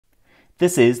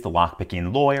This is the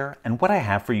Lockpicking Lawyer, and what I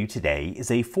have for you today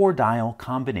is a 4-dial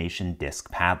combination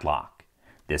disc padlock.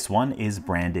 This one is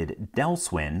branded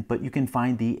Delswin, but you can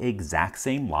find the exact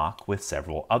same lock with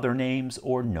several other names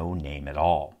or no name at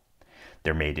all.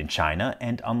 They're made in China,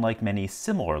 and unlike many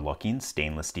similar-looking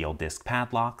stainless steel disc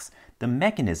padlocks, the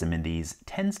mechanism in these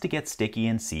tends to get sticky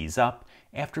and seize up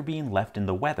after being left in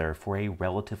the weather for a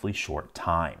relatively short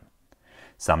time.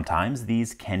 Sometimes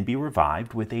these can be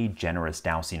revived with a generous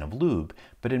dousing of lube,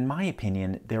 but in my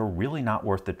opinion, they're really not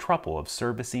worth the trouble of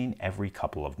servicing every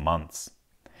couple of months.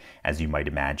 As you might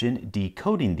imagine,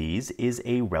 decoding these is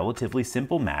a relatively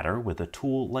simple matter with a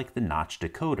tool like the notch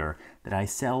decoder that I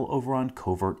sell over on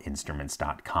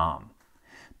covertinstruments.com.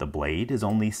 The blade is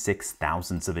only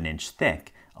 6/1000ths of an inch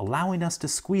thick, allowing us to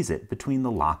squeeze it between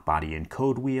the lock body and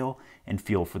code wheel and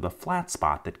feel for the flat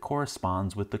spot that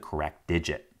corresponds with the correct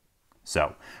digit.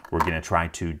 So, we're going to try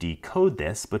to decode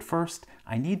this, but first,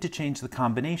 I need to change the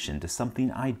combination to something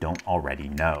I don't already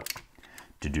know.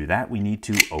 To do that, we need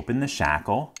to open the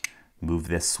shackle, move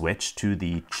this switch to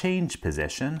the change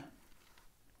position,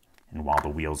 and while the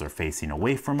wheels are facing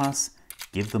away from us,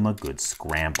 give them a good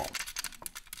scramble.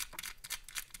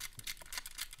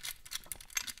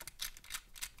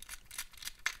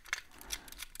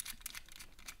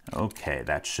 Okay,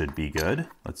 that should be good.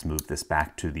 Let's move this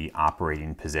back to the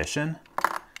operating position,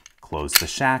 close the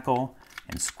shackle,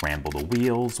 and scramble the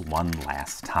wheels one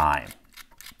last time.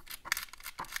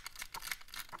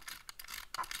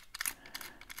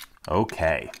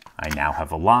 Okay, I now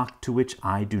have a lock to which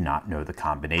I do not know the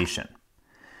combination.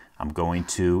 I'm going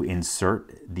to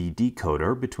insert the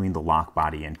decoder between the lock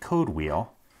body and code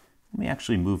wheel. Let me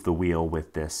actually move the wheel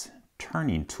with this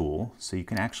turning tool so you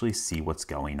can actually see what's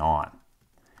going on.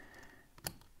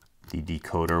 The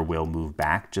decoder will move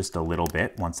back just a little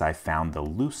bit once I've found the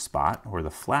loose spot or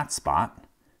the flat spot.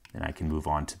 Then I can move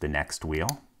on to the next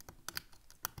wheel.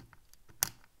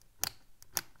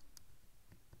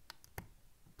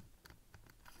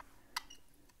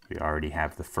 We already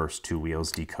have the first two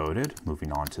wheels decoded.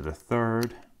 Moving on to the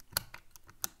third.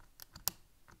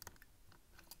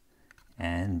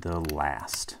 And the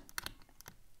last.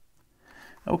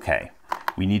 Okay.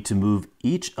 We need to move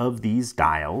each of these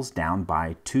dials down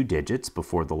by 2 digits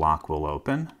before the lock will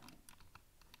open.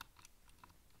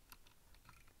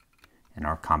 And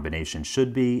our combination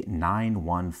should be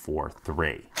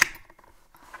 9143.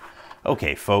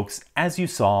 Okay, folks, as you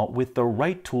saw, with the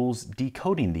right tools,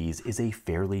 decoding these is a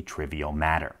fairly trivial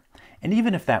matter. And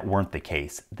even if that weren't the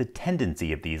case, the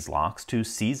tendency of these locks to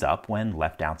seize up when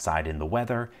left outside in the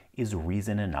weather is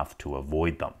reason enough to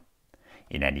avoid them.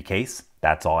 In any case,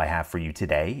 that's all I have for you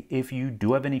today. If you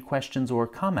do have any questions or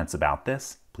comments about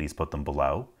this, please put them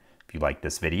below. If you like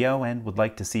this video and would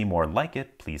like to see more like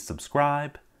it, please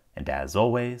subscribe. And as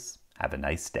always, have a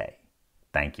nice day.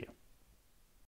 Thank you.